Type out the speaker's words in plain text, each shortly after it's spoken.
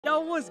Yo,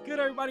 what's good,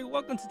 everybody?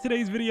 Welcome to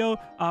today's video.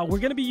 We're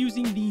gonna be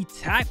using the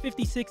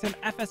TAQ-56 and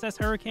FSS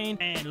Hurricane,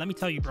 and let me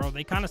tell you, bro,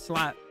 they kind of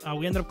slap.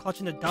 We ended up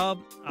clutching the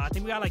dub. I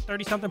think we got like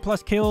 30 something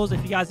plus kills.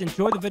 If you guys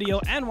enjoyed the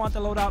video and want the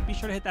loadout, be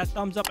sure to hit that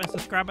thumbs up and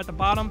subscribe at the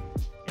bottom.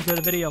 Enjoy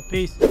the video.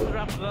 Peace.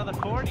 Another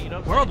 40, you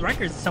know? World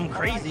records some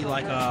crazy,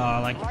 like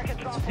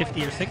it's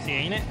 50 or 60,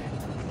 ain't it?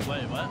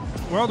 Wait, what?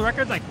 World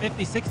records like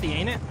 50, 60,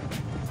 ain't it?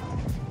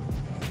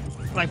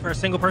 Like for a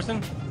single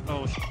person?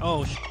 Oh,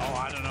 Oh,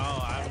 I don't know.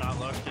 I have not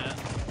looked yet.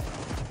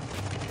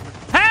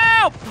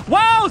 Help!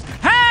 Woes!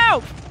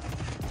 Help!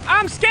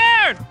 I'm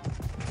scared!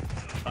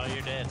 Oh,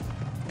 you're dead.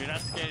 You're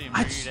not scared anymore.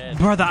 You're dead.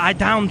 Brother, I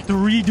downed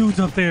 3 dudes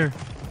up there.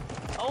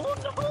 Oh, no,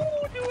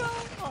 dude.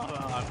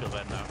 Oh, I feel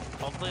bad now.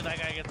 Hopefully that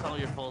guy gets all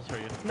your pulls for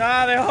you.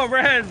 Nah, they all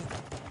res.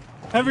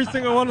 Every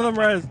single one of them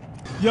res.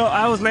 Yo,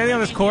 I was landing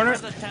on this corner.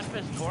 The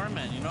Tempest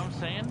Gorman, you know what I'm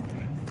saying?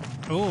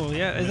 Oh,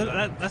 yeah. Isn't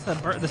that's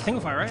the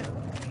single fire, right?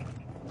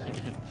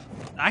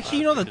 Actually,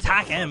 you know the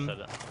TAQ-M.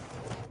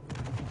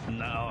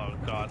 No,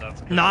 God,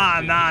 that's crazy. Nah.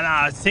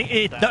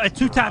 It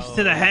 2 taps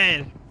to the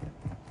head.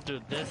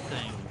 Dude, this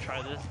thing.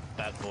 Try this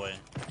bad boy.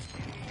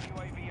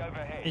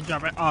 You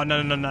drop it. Oh, no.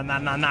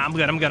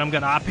 I'm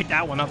good. I picked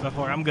that one up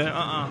before. I'm good.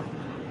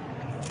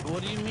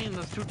 What do you mean?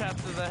 There's 2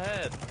 taps to the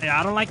head. Yeah,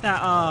 I don't like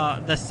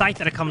that, the sight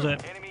that it comes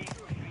with.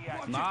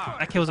 Nah.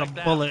 That kill was a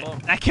bullet.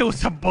 That kill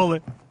was a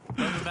bullet.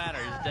 Doesn't matter.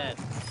 He's dead.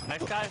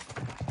 Next guy.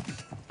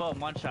 Boom,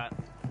 1 shot.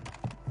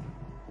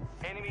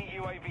 Enemy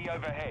UAV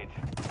overhead.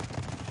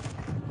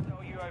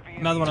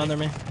 Another one under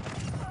me.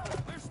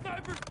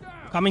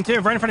 Coming to you,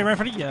 right in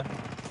front of you, yeah.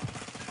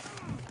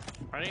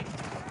 Ready?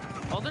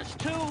 Oh, there's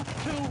 2.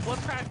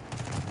 One's cracked.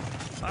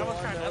 Other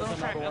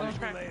one's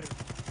cracked.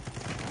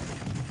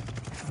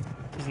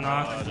 He's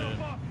knocked. Oh, dude.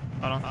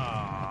 Hold on.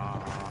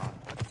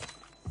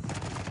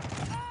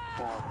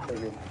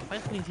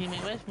 Where's me,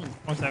 teammate? Where's me?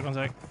 One sec.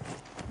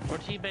 Or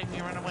teabag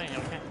me, run away,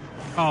 okay?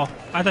 Oh,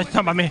 I thought you were talking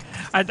about me.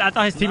 I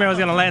thought his teammate was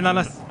gonna land on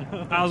us.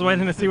 I was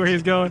waiting to see where he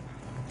was going.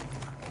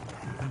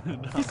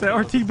 He said,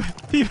 or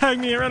teabag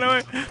me and run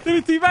away.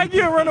 Did he teabag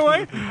you and run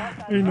away?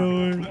 Ain't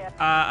no way.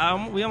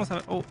 We almost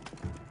have it. Oh,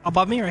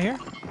 above me right here.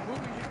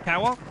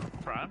 Catwalk.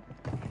 Prime.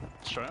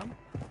 Shrimp.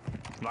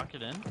 Lock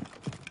it in.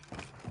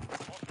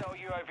 Hostile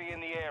UAV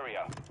in the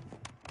area.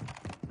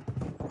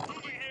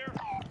 Moving here.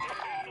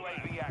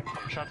 UAV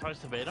active. Shot twice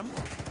to bait him.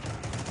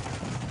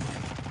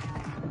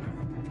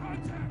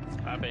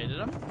 I baited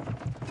him.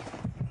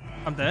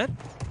 I'm dead.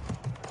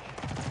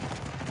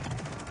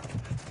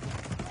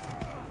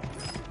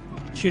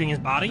 Shooting his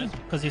body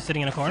because he's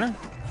sitting in a corner.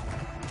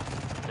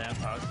 Damn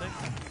toxic.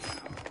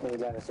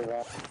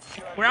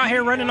 We're out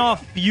here running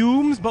off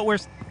fumes, but we're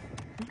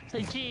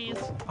Say cheese.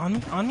 on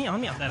me.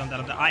 I'm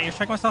dead. I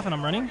airstrike myself and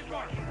I'm running.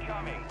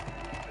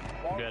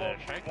 Good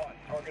airstrike.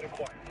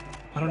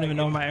 I don't even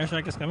know where my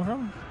airstrike is coming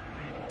from.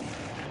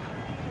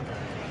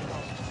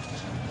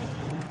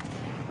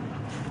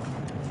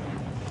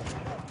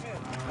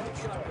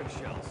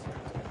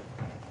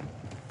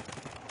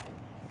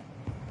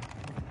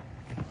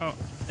 Oh,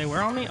 they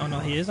were on me? Oh no,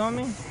 he is on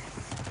me?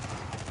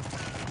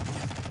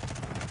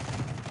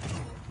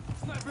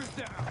 Snipers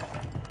down.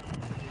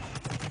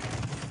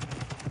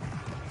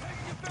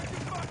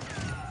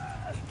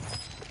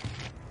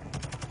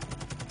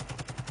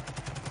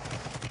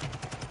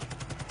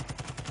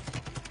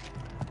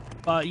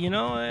 But you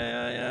know,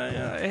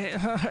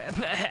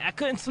 I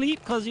couldn't sleep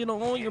because you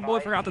know your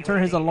boy forgot to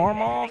turn his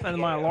alarm off, and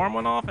my alarm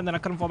went off, and then I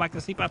couldn't fall back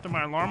to sleep after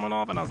my alarm went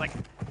off, and I was like,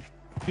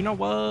 you know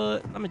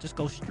what? Let me just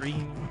go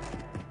stream.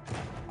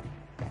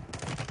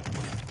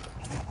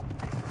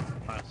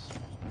 Nice.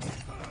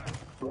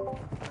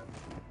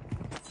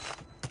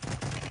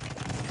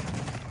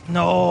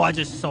 No, I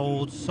just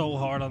sold so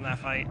hard on that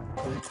fight.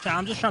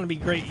 I'm just trying to be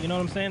great. You know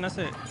what I'm saying? That's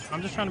it.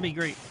 I'm just trying to be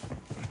great.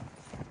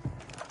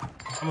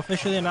 I'm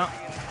officially an out.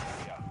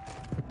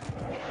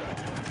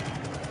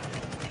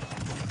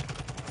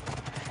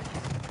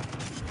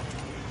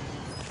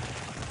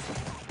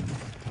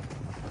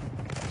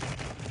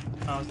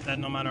 I was dead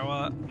no matter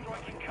what.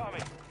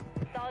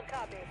 Solid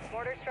copy.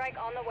 Mortar strike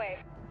on the way.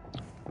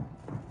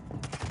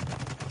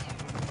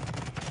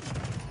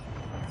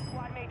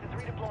 Squad mate is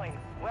redeploying.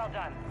 Well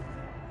done.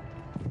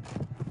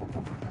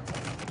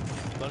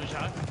 Loading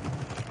shot.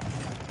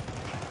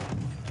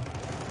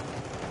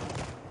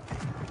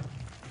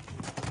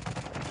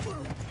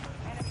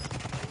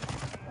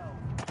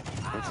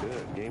 That's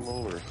it. Game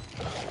over.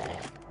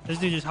 This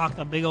dude just hawked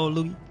a big old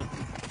loogie.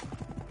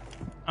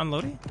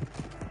 Unloading?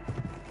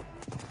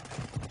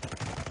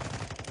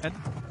 Dead.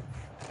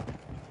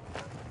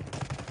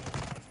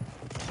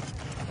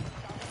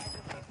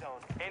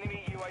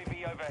 Enemy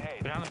UAV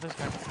overhead. Behind this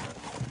guy.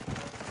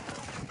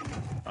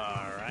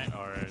 Alright,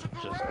 or just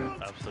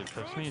absolutely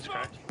cooks me. He's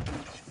cracked.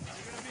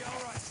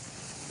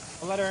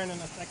 I'll let her in a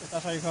second.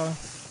 That's how you call her.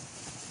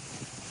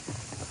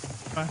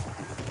 Bye.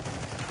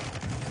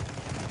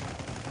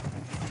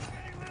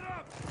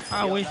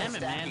 I wish. Damn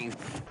it, man.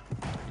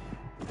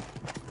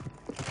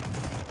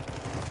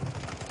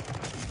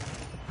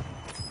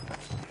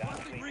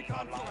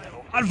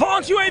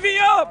 Advance UAV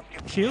up!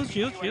 Shield.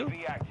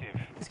 UAV active.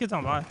 This kid's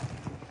on by.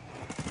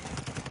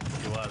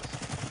 He was.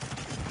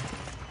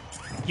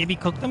 Gibby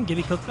cooked him.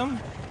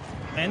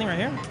 Landing right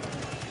here.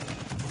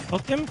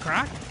 Hooked him.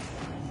 Crack.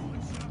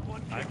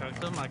 I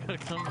cooked him.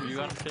 You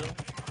got a kill.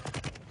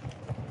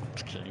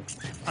 Kidding.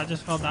 I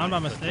just fell down by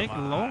mistake.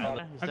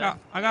 Low.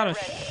 I got a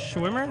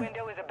swimmer.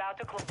 Window is about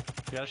to close.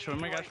 You got a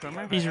swimmer,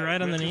 He's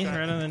right underneath.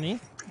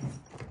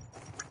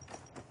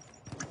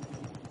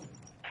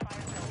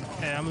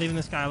 Okay, I'm leaving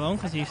this guy alone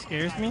because he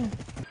scares me.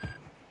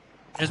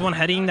 There's one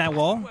heading that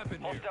wall. Hostile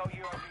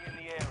UAV in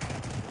the area.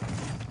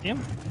 See him?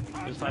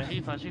 He's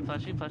flashy. Nice.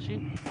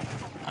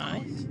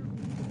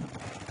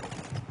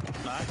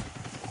 Knock.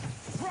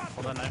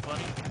 Hold that knife,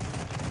 buddy.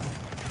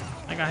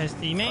 I got his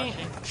teammate.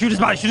 Flashy. Shoot his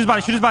body.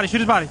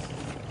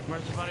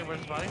 Where's his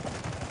body?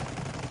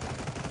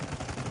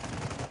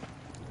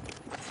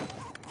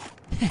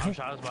 I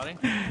shot his body.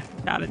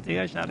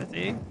 Shot it,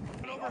 dude.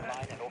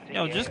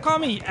 Yo, just call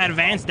me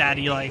advanced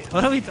daddy. Like,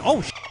 what are we?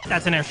 Oh,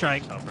 that's an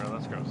airstrike. Oh, bro,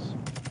 that's gross.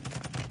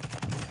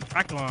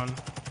 Cracked one.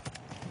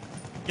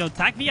 Yo,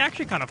 TAQ-V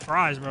actually kind of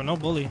fries, bro. No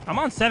bully. I'm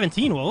on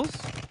 17, Woes.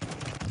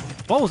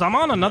 I'm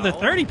on another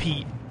 30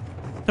 Pete.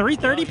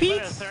 330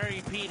 Pete?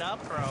 30 Pete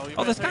up, bro.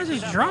 Oh, this guy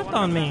just dropped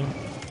on me.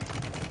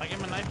 I gave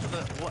him a knife to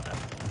the. What?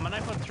 My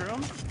knife went through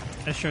him?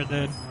 I sure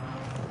did.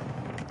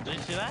 Did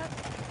you see that?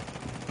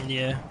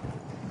 Yeah.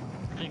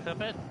 Can you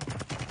clip it?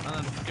 And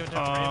then give it to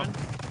Raven?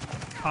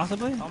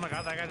 Possibly. Oh my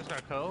god, that guy just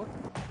got code?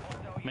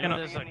 Maybe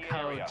there's a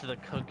code to the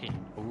cooking.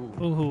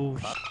 Ooh.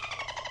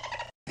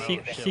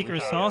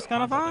 Secret sauce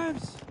kind of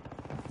vibes.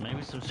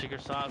 Maybe some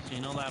secret sauce.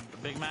 You know that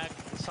Big Mac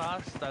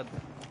sauce? That.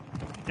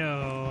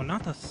 Yo,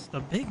 not the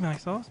Big Mac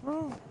sauce,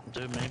 bro.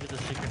 Dude, maybe the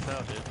secret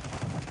sauce, dude.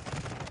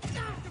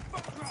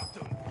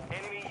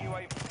 Enemy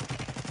UAV.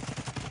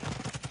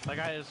 That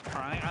guy is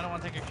crying. I don't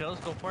want to take your kills.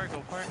 Go for it.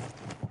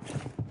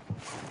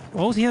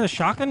 Woes, he has a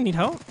shotgun. Need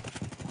help?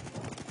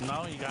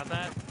 No, you got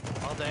that?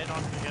 All day,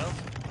 don't take your kills.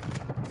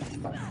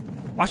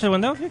 Watch the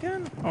window if you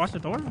can. Or watch the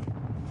door.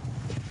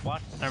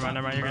 Watch. Never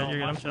mind. You're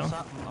good. I'm chill.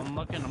 I'm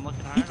looking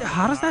hard.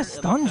 How does that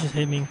stun just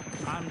hit me?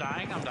 I'm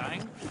dying.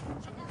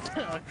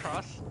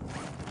 Across.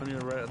 I need a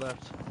right,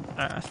 left.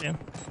 Alright, I see him.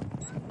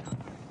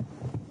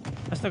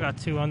 I still got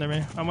 2 under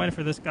me. I'm waiting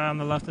for this guy on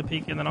the left to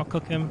peek, and then I'll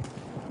cook him.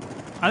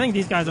 I think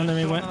these guys under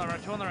me went. 2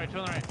 on the right.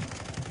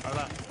 Or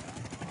left.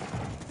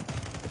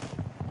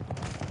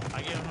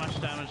 I gave him as much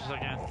damage as I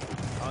can.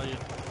 All you.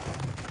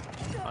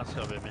 Let's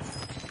go, baby.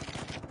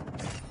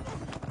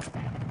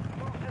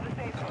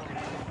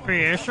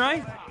 Free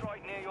airstrike?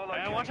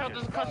 Hey, watch out,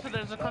 there's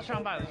a cluster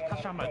on by.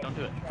 Don't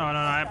do it. Oh, no,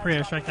 I pre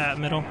airstrike that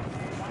middle.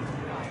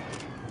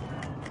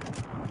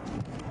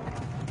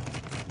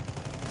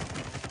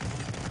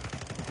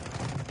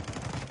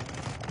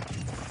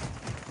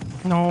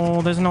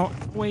 No, there's no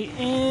way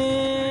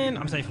in.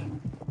 I'm safe.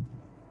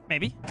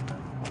 Maybe.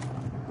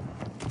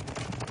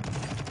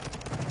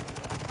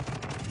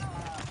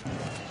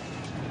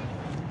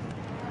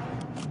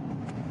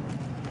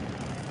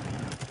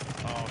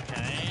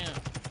 Okay.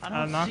 I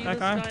don't knock see that this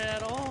guy?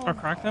 at all. Or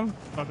cracked him.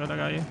 Oh, good, I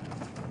got you.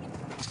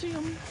 See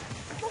him.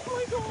 Oh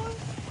my god.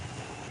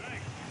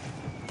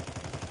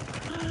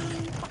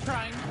 I'm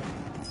crying.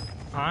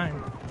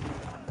 Fine.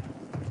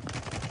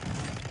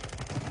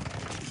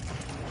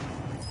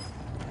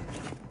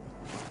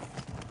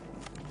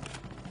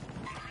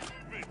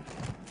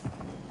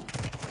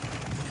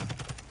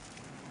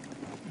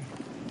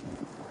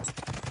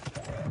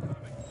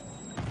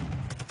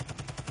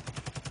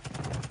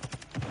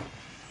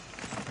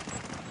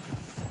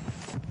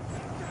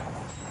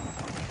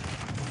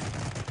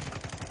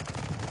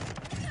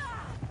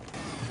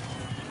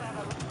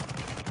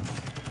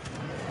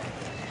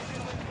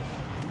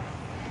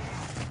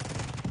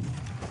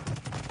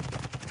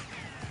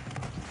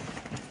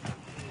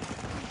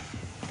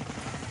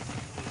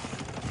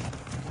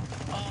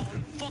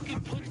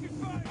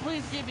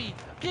 Please,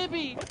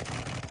 Gibby!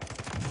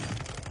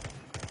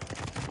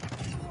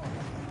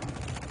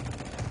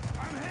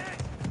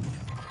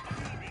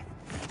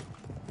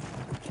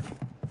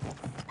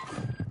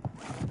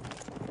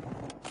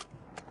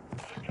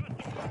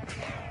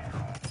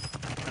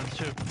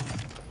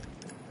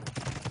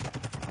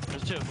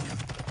 There's 2.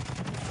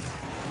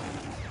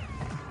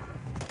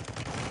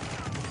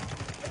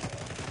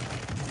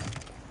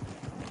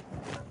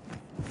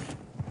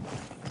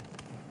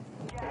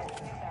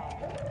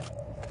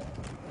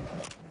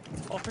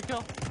 Oh, for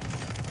kill.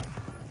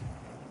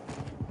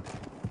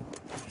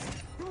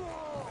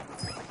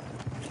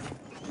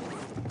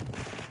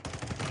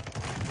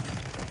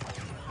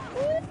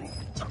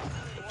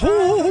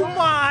 Oh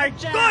my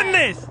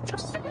goodness!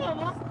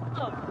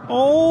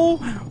 Oh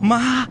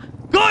my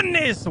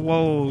goodness!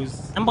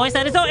 Woes. And boy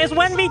said it's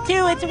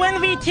 1v2. It's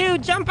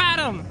 1v2. Jump at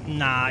him.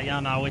 Nah,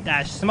 y'all not with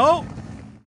that smoke.